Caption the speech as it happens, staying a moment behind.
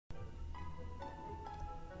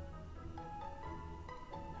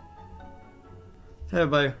Hey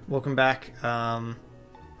everybody, welcome back. Oh,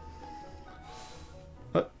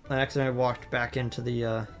 I accidentally walked back into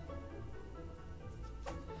the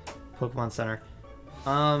Pokemon Center.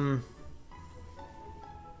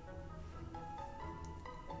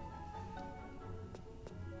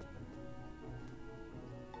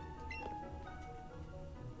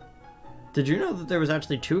 Did you know that there was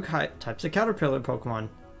actually two types of Caterpillar Pokemon?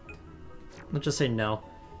 Let's just say no.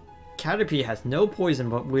 Caterpie has no poison,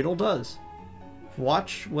 but Weedle does.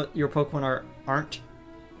 Watch what your Pokemon aren't.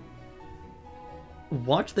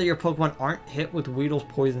 Watch that your Pokemon aren't hit with Weedle's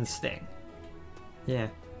poison sting. Yeah.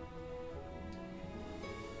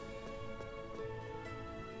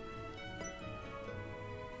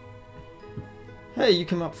 Hey, you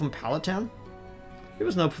came up from Pallet Town? He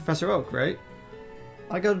was no Professor Oak, right?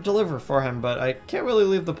 I gotta deliver for him, but I can't really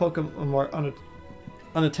leave the Pokemon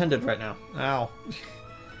unattended right now. Ow.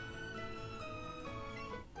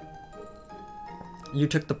 You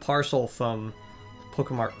took the parcel from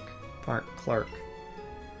Pokemon clerk.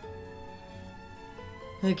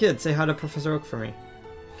 Hey kid, say hi to Professor Oak for me.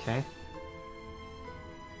 Okay.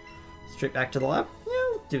 Straight back to the lab? Yeah,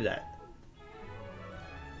 we'll do that.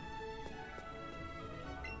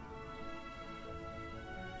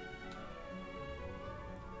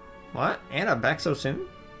 What? Anna, back so soon?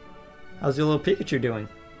 How's your little Pikachu doing?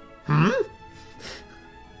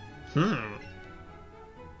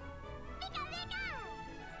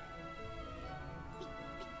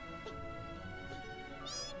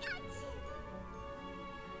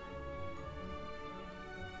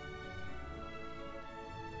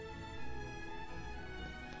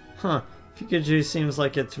 Huh. Pikachu seems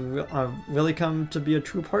like it's really come to be a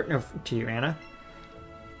true partner to you, Anna.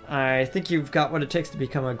 I think you've got what it takes to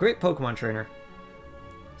become a great Pokemon trainer.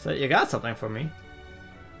 So you got something for me.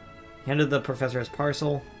 He handed the professor his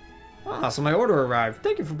parcel. Ah, so my order arrived.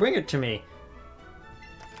 Thank you for bringing it to me.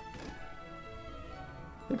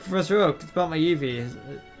 Hey, Professor Oak, it's about my Eevee.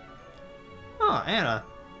 Oh, Anna.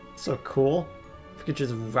 So cool. Pikachu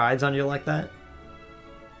just rides on you like that.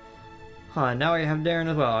 Huh, now I have Darren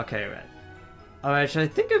as well. Okay, right. Alright, I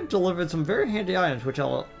think I've delivered some very handy items, which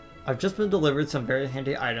I've just been delivered some very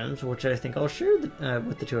handy items, which I think I'll share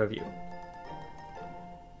with the two of you.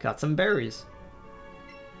 Got some berries.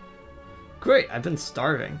 Great, I've been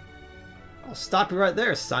starving. I'll stop you right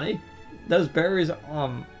there, Sonny. Those berries,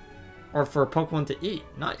 are for Pokemon to eat,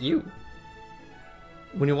 not you.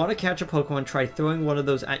 When you want to catch a Pokemon, try throwing one of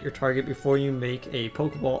those at your target before you make a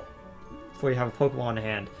Pokeball, before you have a Pokeball in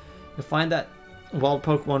hand. You'll find that wild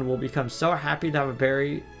Pokemon will become so happy to have a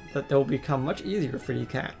berry that they'll become much easier for you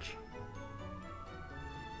to catch.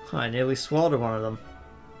 Huh, I nearly swallowed one of them.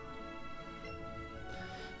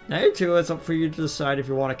 Now you two, it's up for you to decide if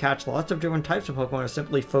you want to catch lots of different types of Pokemon or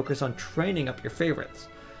simply focus on training up your favorites.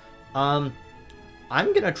 I'm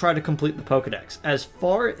gonna try to complete the Pokedex as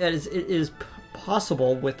far as it is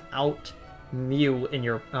possible without Mew in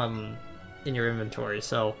your inventory.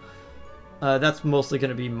 So that's mostly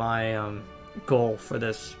gonna be my goal for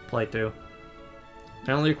this playthrough.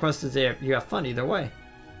 My only request is that you have fun either way.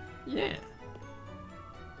 Yeah.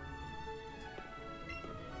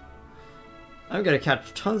 I'm gonna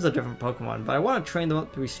catch tons of different Pokemon, but I want to train them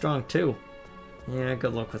up to be strong too. Yeah,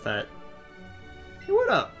 good luck with that. Hey, what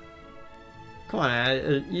up? Come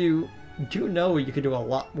on, you do know you can do a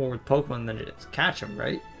lot more with Pokemon than just catch them,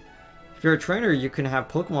 right? If you're a trainer, you can have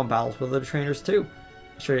Pokemon battles with other trainers too.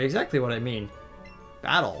 I'll show you exactly what I mean.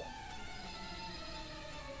 Battle.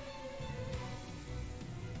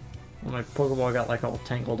 Well, my Pokeball got like all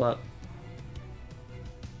tangled up.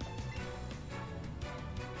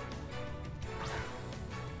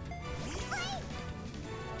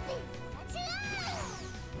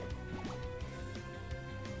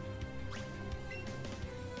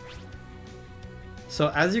 So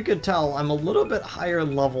as you can tell, I'm a little bit higher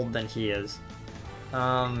leveled than he is.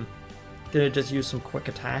 Gonna just use some quick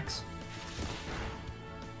attacks.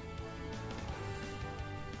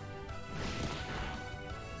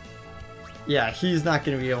 Yeah, he's not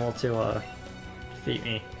gonna be able to defeat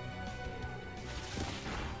me.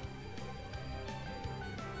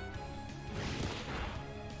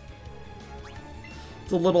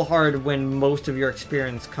 It's a little hard when most of your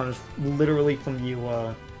experience comes literally from you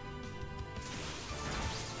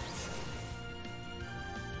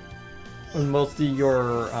when most of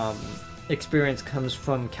your experience comes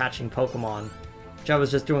from catching Pokemon, which I was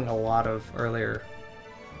just doing a lot of earlier.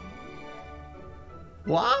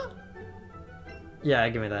 What? Yeah,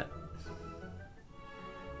 give me that.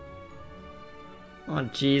 Oh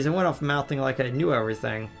jeez, I went off mouthing like I knew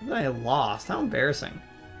everything. Then I lost. How embarrassing.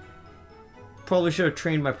 Probably should have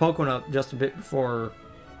trained my Pokemon up just a bit before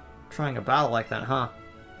trying a battle like that, huh?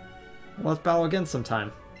 Well, let's battle again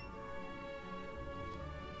sometime.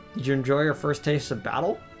 Did you enjoy your first taste of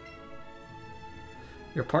battle?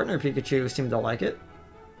 Your partner Pikachu seemed to like it.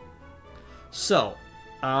 So,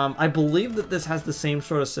 I believe that this has the same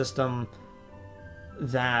sort of system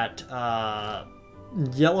that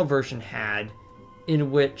Yellow version had,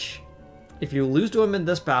 in which if you lose to him in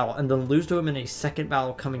this battle and then lose to him in a second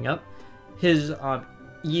battle coming up, his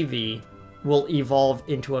Eevee will evolve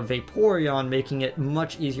into a Vaporeon, making it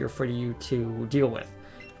much easier for you to deal with.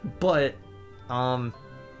 But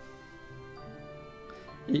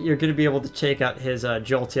you're going to be able to take out his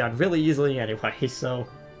Jolteon really easily anyway, so...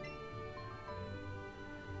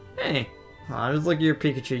 Hey, I was looking at your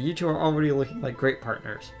Pikachu. You two are already looking like great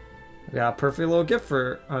partners. I got a perfect little gift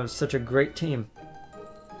for such a great team.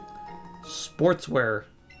 Sportswear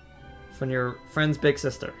from your friend's big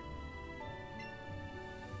sister.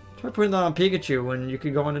 Try putting that on Pikachu when you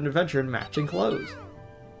could go on an adventure in matching clothes.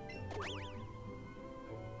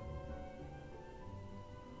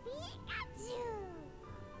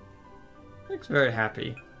 Looks very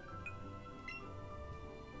happy.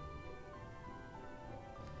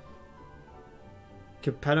 You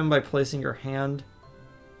can pet him by placing your hand.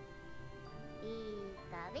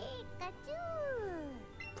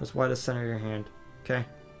 Press Y to center your hand. Okay.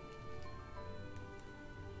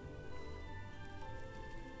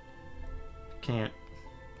 Can't.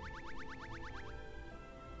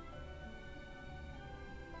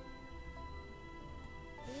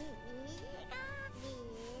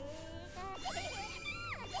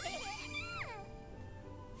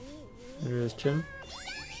 There's his chin.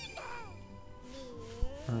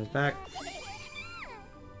 On his back.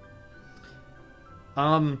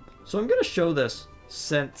 So I'm gonna show this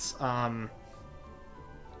since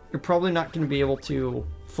you're probably not gonna be able to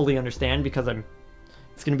fully understand because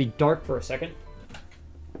it's gonna be dark for a second.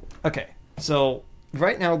 Okay, so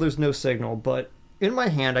right now there's no signal, but in my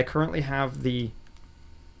hand I currently have it.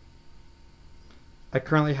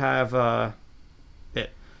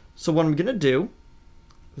 So what I'm gonna do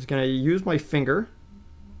is gonna use my finger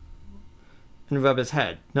and rub his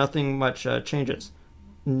head. Nothing much changes.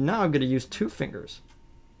 Now I'm gonna use two fingers.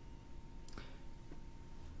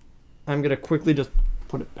 I'm gonna quickly just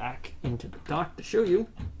put it back into the dock to show you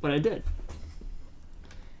what I did.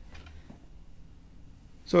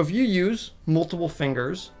 So if you use multiple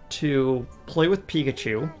fingers to play with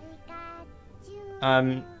Pikachu,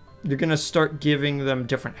 you're gonna start giving them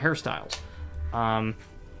different hairstyles.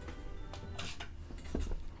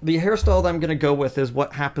 The hairstyle that I'm gonna go with is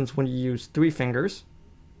what happens when you use three fingers.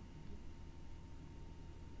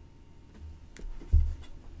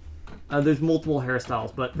 There's multiple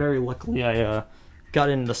hairstyles, but very luckily I got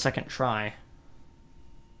in the second try.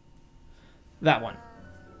 That one.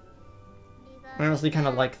 I honestly kind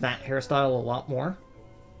of like that hairstyle a lot more.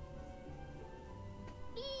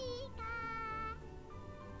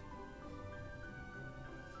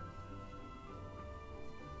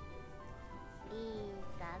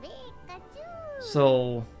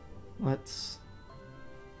 So, let's...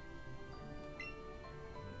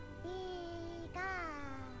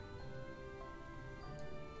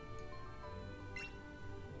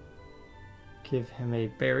 give him a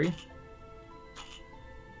berry.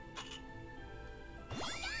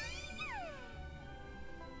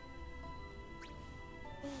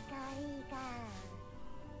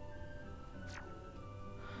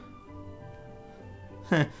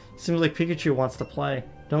 Seems like Pikachu wants to play.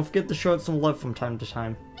 Don't forget to show it some love from time to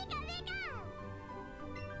time.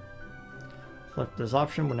 Select this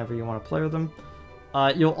option whenever you want to play with them.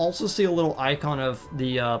 You'll also see a little icon of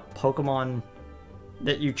the Pokemon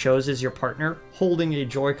that you chose as your partner holding a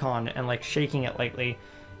Joy-Con and like shaking it lightly.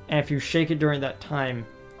 And if you shake it during that time,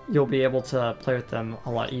 you'll be able to play with them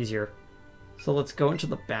a lot easier. So let's go into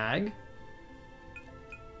the bag.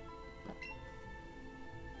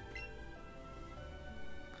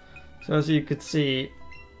 So as you could see,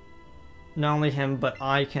 not only him, but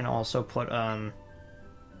I can also put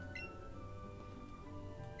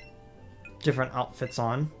different outfits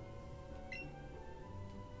on.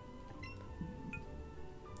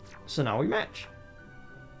 So now we match.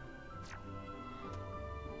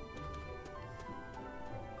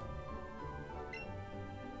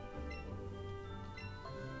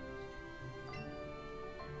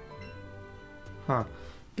 Huh.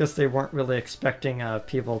 Guess they weren't really expecting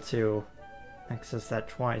people to access that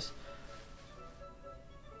twice.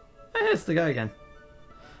 Hey, it's the guy again.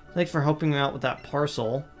 Thanks for helping me out with that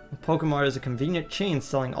parcel. Pokemon is a convenient chain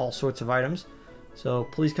selling all sorts of items, so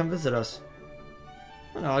please come visit us.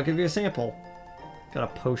 Oh, no, I'll give you a sample. Got a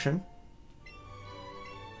potion.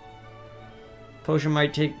 Potion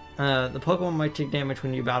might take The Pokemon might take damage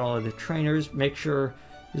when you battle other trainers. Make sure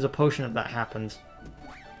use a potion if that happens.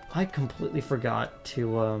 I completely forgot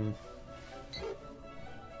to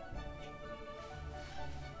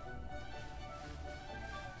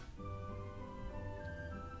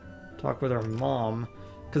talk with our mom,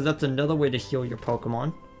 because that's another way to heal your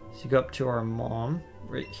Pokemon. So you go up to our mom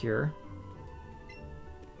right here.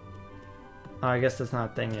 Oh, I guess that's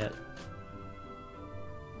not a thing yet.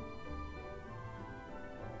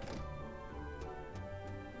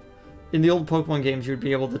 In the old Pokemon games, you'd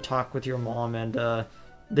be able to talk with your mom and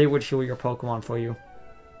they would heal your Pokemon for you.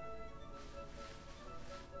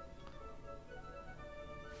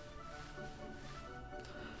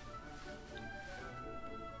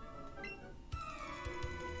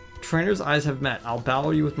 Trainer's eyes have met. I'll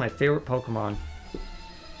battle you with my favorite Pokemon.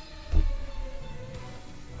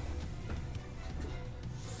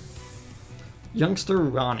 Youngster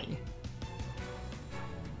Ronnie.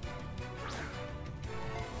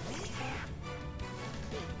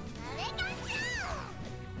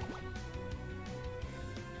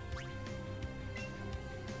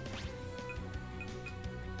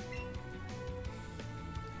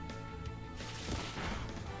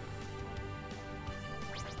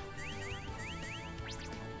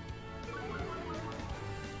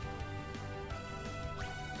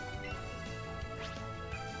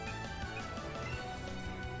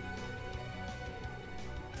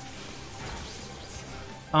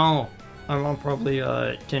 Oh, my mom probably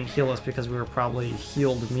didn't heal us because we were probably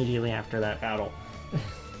healed immediately after that battle.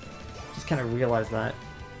 Just kind of realized that.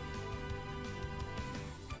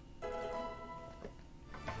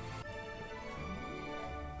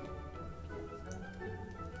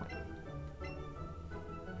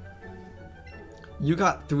 You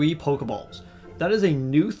got 3 Pokeballs. That is a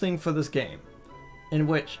new thing for this game, in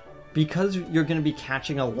which, because you're going to be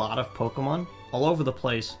catching a lot of Pokemon all over the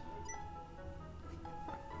place,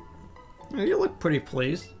 you look pretty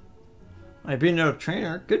pleased. I beat another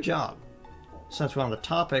trainer. Good job. Since we're on the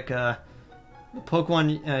topic, the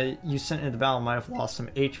Pokemon you sent into the battle might have lost some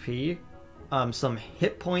HP, some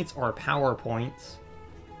hit points or power points.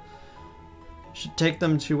 Should take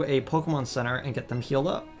them to a Pokemon Center and get them healed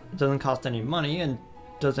up. It doesn't cost any money and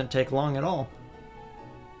doesn't take long at all.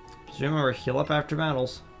 Just remember, heal up after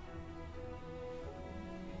battles.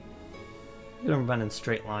 You don't run in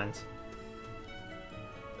straight lines.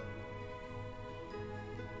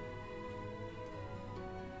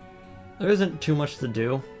 There isn't too much to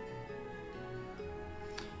do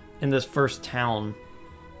in this first town.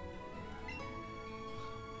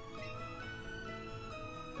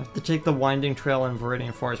 I have to take the winding trail in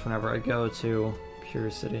Viridian Forest whenever I go to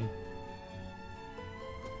Pure City.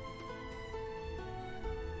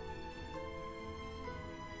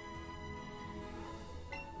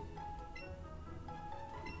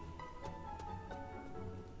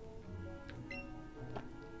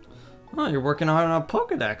 Oh, you're working hard on a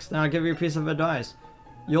Pokedex. Now I'll give you a piece of advice.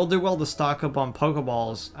 You'll do well to stock up on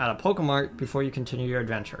Pokeballs at a Pokemart before you continue your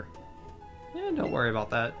adventure. Yeah, don't worry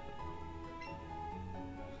about that.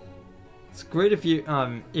 It's great if you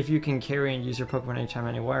can carry and use your Pokemon anytime,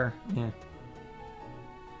 anywhere. Yeah.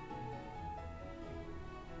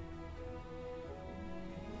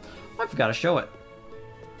 I forgot to show it.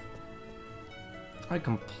 I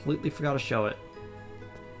completely forgot to show it.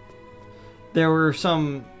 There were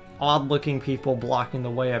some odd-looking people blocking the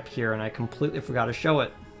way up here, and I completely forgot to show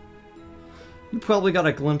it. You probably got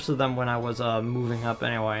a glimpse of them when I was moving up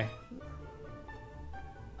anyway.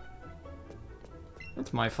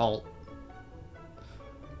 That's my fault.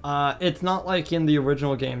 It's not like in the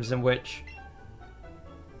original games in which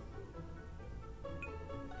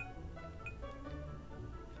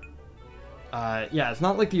yeah, it's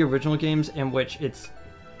not like the original games in which it's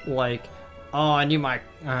like, oh, I need my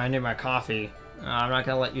coffee. I'm not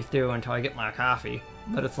gonna let you through until I get my coffee.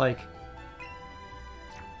 But it's like,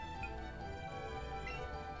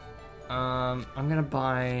 I'm gonna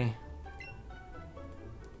buy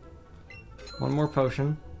one more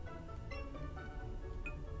potion,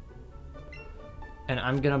 and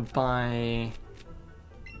I'm gonna buy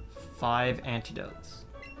 5 antidotes.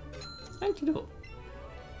 Antidote.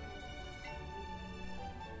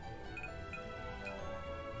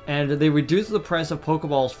 And they reduce the price of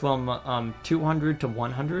Pokeballs from 200 to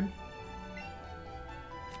 100.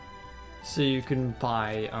 So you can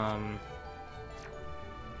buy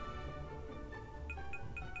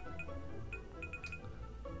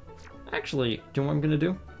actually, do you know what I'm gonna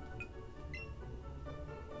do?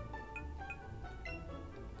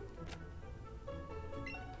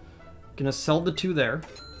 Gonna sell the 2 there,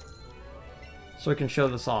 so I can show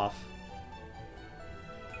this off.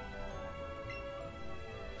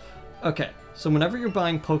 Okay, so whenever you're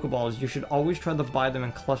buying Pokeballs, you should always try to buy them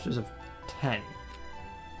in clusters of 10.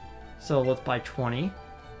 So let's buy 20.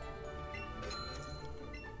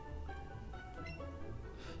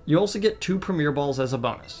 You also get 2 Premier Balls as a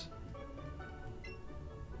bonus.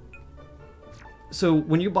 So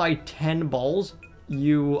when you buy 10 balls,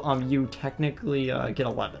 you technically get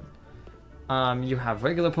 11. You have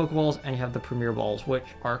regular Pokeballs and you have the Premier Balls, which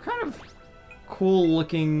are kind of cool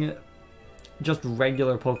looking, just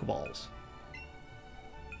regular Pokeballs.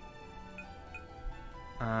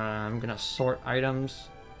 I'm gonna sort items.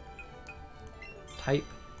 Type.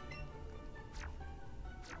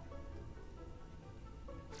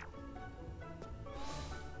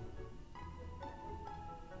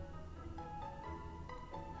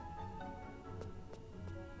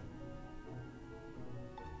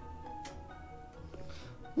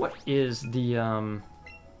 What is the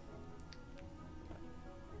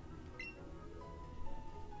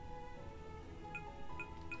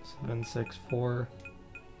 764?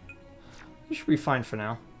 You should be fine for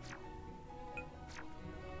now.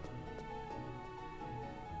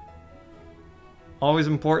 Always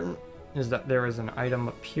important is that there is an item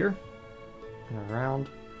up here and around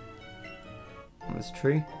on this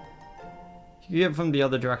tree. You can get it from the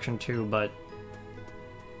other direction too, but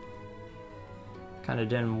kind of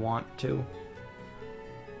didn't want to.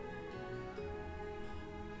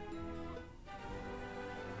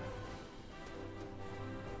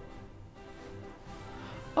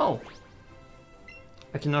 Oh!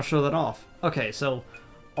 I can now show that off. Okay, so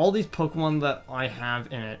all these Pokemon that I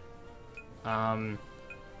have in it,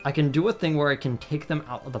 I can do a thing where I can take them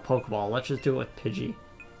out of the Pokeball. Let's just do it with Pidgey.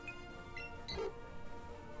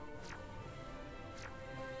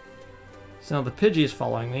 So now the Pidgey is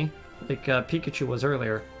following me, like Pikachu was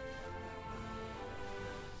earlier.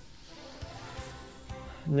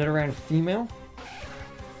 Nidoran female.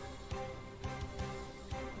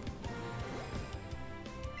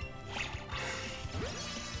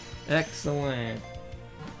 Excellent.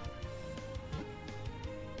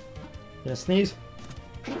 Gonna sneeze?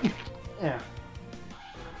 Yeah.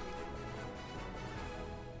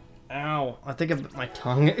 Ow, I think I bit my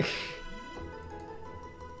tongue.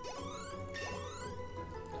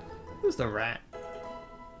 Who's the rat?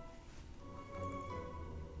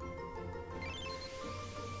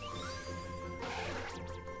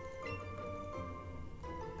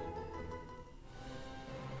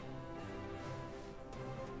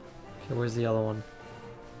 Okay, where's the other one?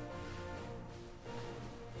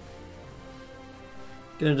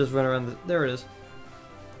 Gonna just run around there it is.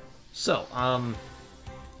 So,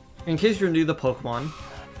 in case you're new to Pokemon,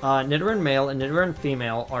 Nidoran male and Nidoran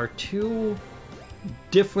female are two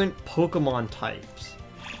different Pokemon types.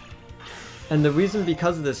 And the reason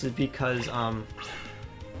because of this is because,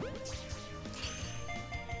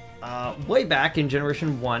 way back in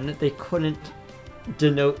Generation 1, they couldn't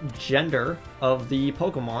denote gender of the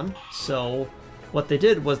Pokemon, so what they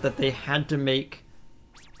did was that they had to make,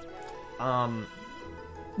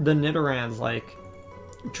 the Nidorans, like,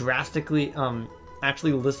 drastically,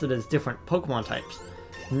 actually listed as different Pokemon types.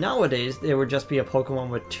 Nowadays, they would just be a Pokemon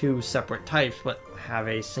with two separate types, but have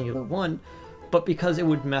a singular one. But because it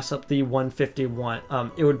would mess up the 151,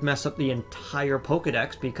 it would mess up the entire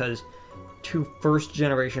Pokedex, because two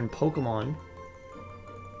first-generation Pokemon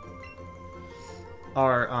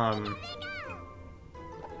are, I'm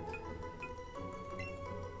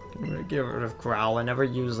gonna get rid of Growl. I never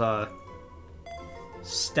use,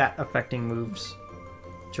 stat-affecting moves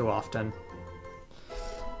too often.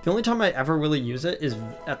 The only time I ever really use it is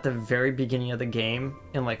at the very beginning of the game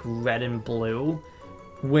in like red and blue,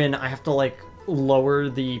 when I have to like lower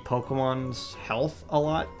the Pokemon's health a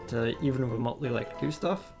lot to even remotely like do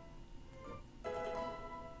stuff.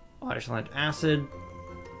 Oddish Acid,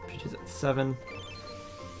 Peaches at 7.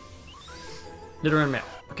 Nidoran male,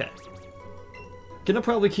 okay. Gonna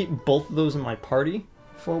probably keep both of those in my party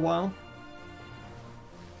for a while.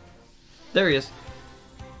 There he is.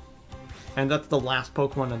 And that's the last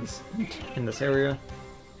Pokemon in this area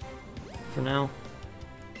for now.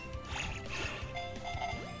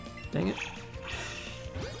 Dang it.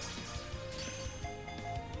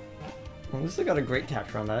 Well, at least I got a great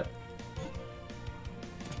capture on that.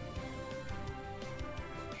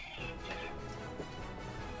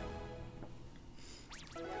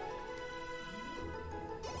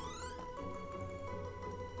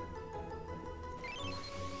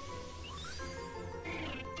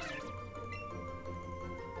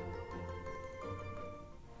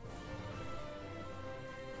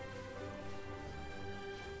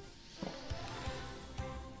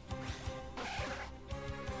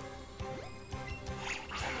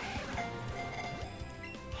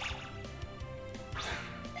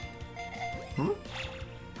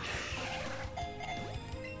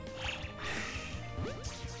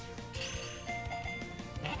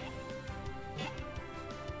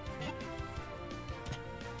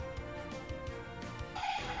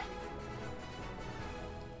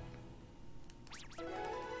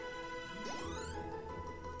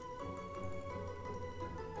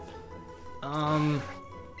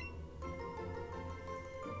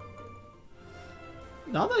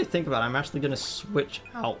 Now that I think about it, I'm actually gonna switch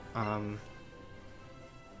out,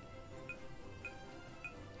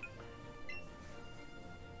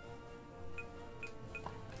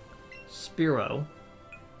 Spearow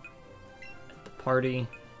at the party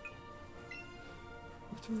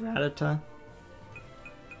with Rattata.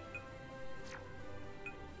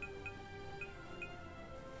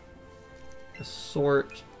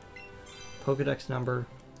 Sort, Pokedex number.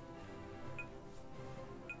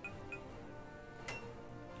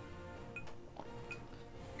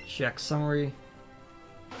 Check summary.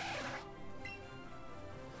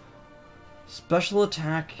 Special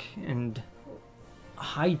attack and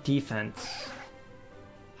high defense.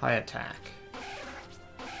 High attack.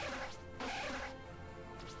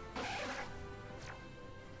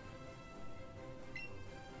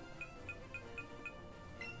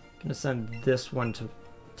 Gonna send this one to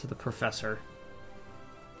the professor.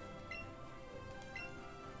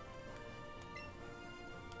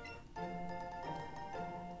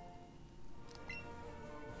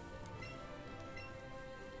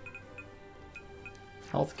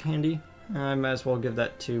 Health candy. I might as well give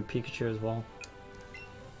that to Pikachu as well.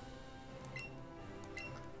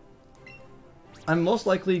 I'm most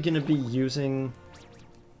likely gonna be using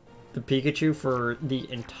the Pikachu for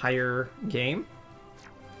the entire game.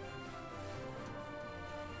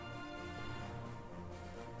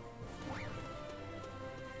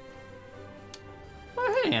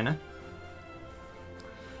 Anna.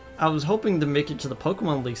 I was hoping to make it to the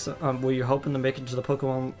Pokemon League. Were you hoping to make it to the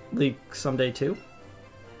Pokemon League someday too?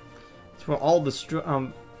 It's where all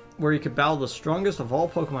the where you could battle the strongest of all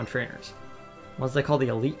Pokemon trainers, ones they call the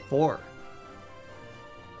Elite Four.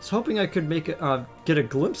 I was hoping I could make get a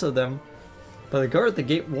glimpse of them, but the guard at the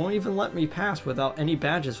gate won't even let me pass without any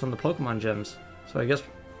badges from the Pokemon gyms. So I guess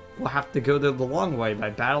we'll have to go there the long way by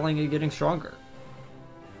battling and getting stronger.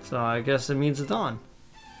 So I guess it means it's on.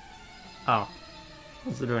 Oh,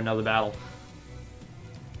 let's do another battle.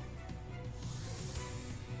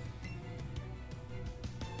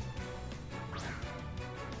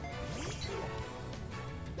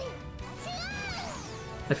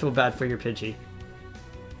 I feel bad for your Pidgey.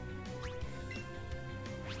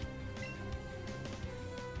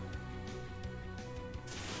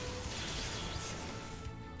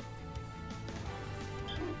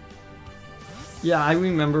 Yeah, I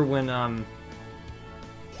remember when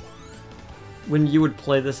you would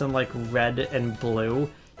play this in like red and blue,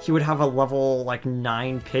 he would have a level like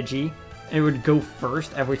 9 Pidgey, and it would go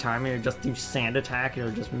first every time, and it would just do sand attack, and it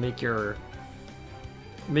would just make it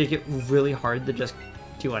really hard to just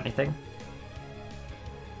do anything.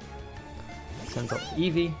 Sends up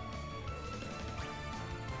Eevee.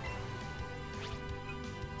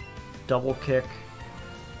 Double kick.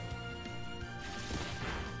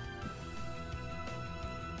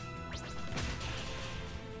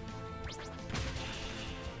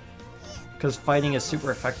 Because fighting is super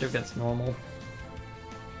effective against normal.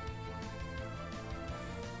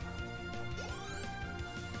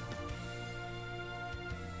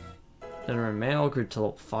 General Male grew to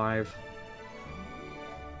level 5.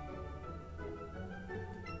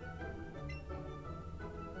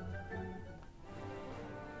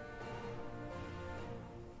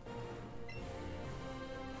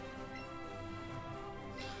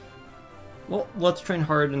 Well, let's train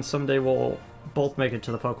hard and someday we'll both make it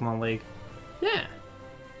to the Pokemon League. Yeah.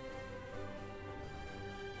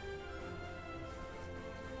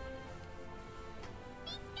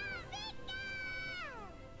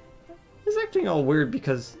 He's acting all weird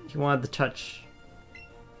because he wanted to touch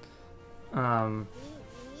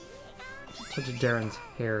Darren's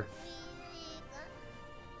hair.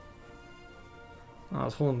 Oh, I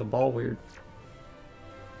was holding the ball weird.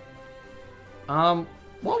 While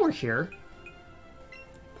we're here,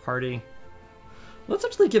 party. Let's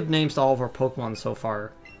actually give names to all of our Pokemon so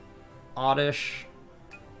far. Oddish.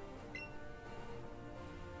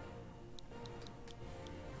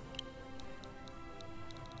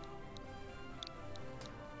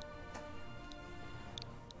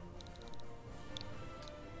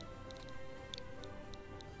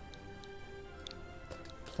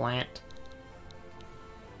 Plant.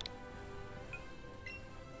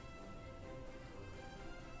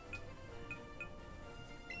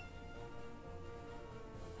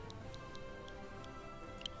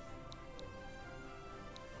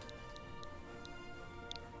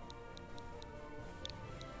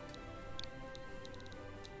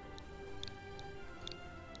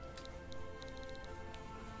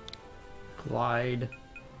 Glide.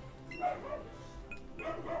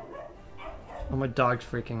 Oh, my dog's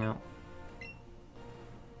freaking out.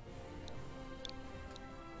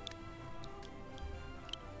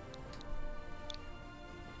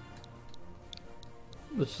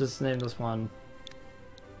 Let's just name this one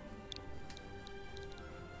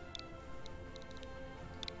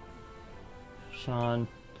Sean.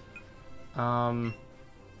 No,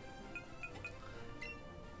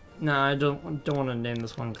 I don't want to name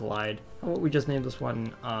this one Glide. How about we just name this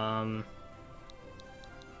one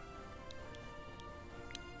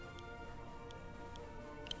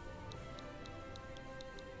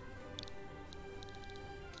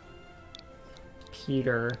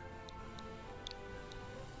Peter.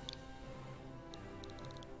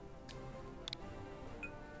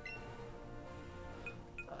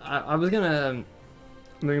 I was gonna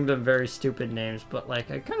name them very stupid names, but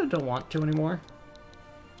like I kind of don't want to anymore.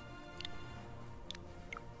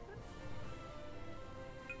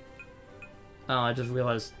 Oh, I just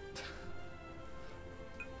realized.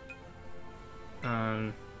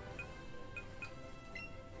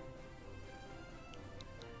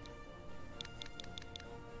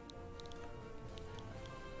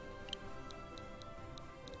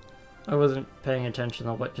 I wasn't paying attention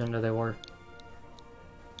to what gender they were.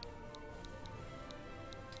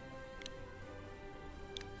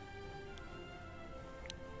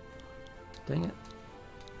 Dang it.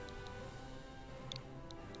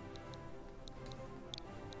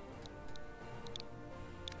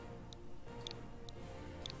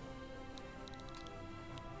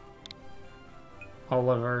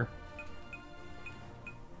 Oliver.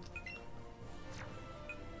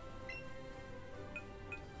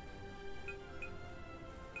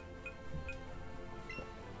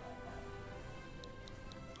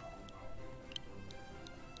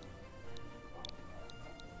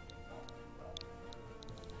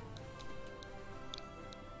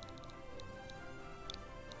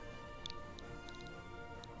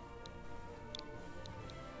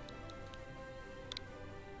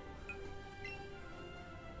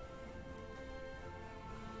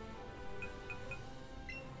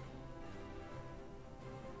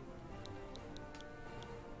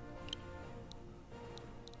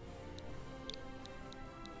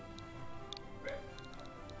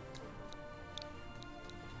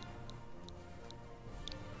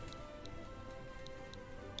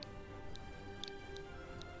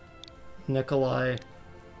 Nikolai.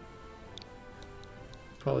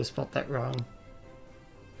 Probably spelled that wrong.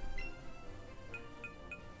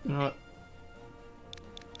 You know what?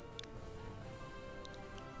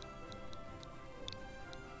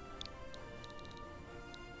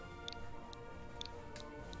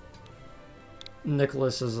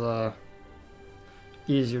 Nicholas is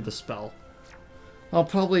easier to spell. I'll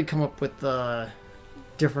probably come up with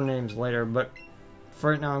different names later, but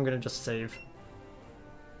for right now I'm gonna just save.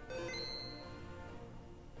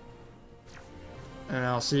 And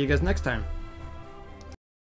I'll see you guys next time.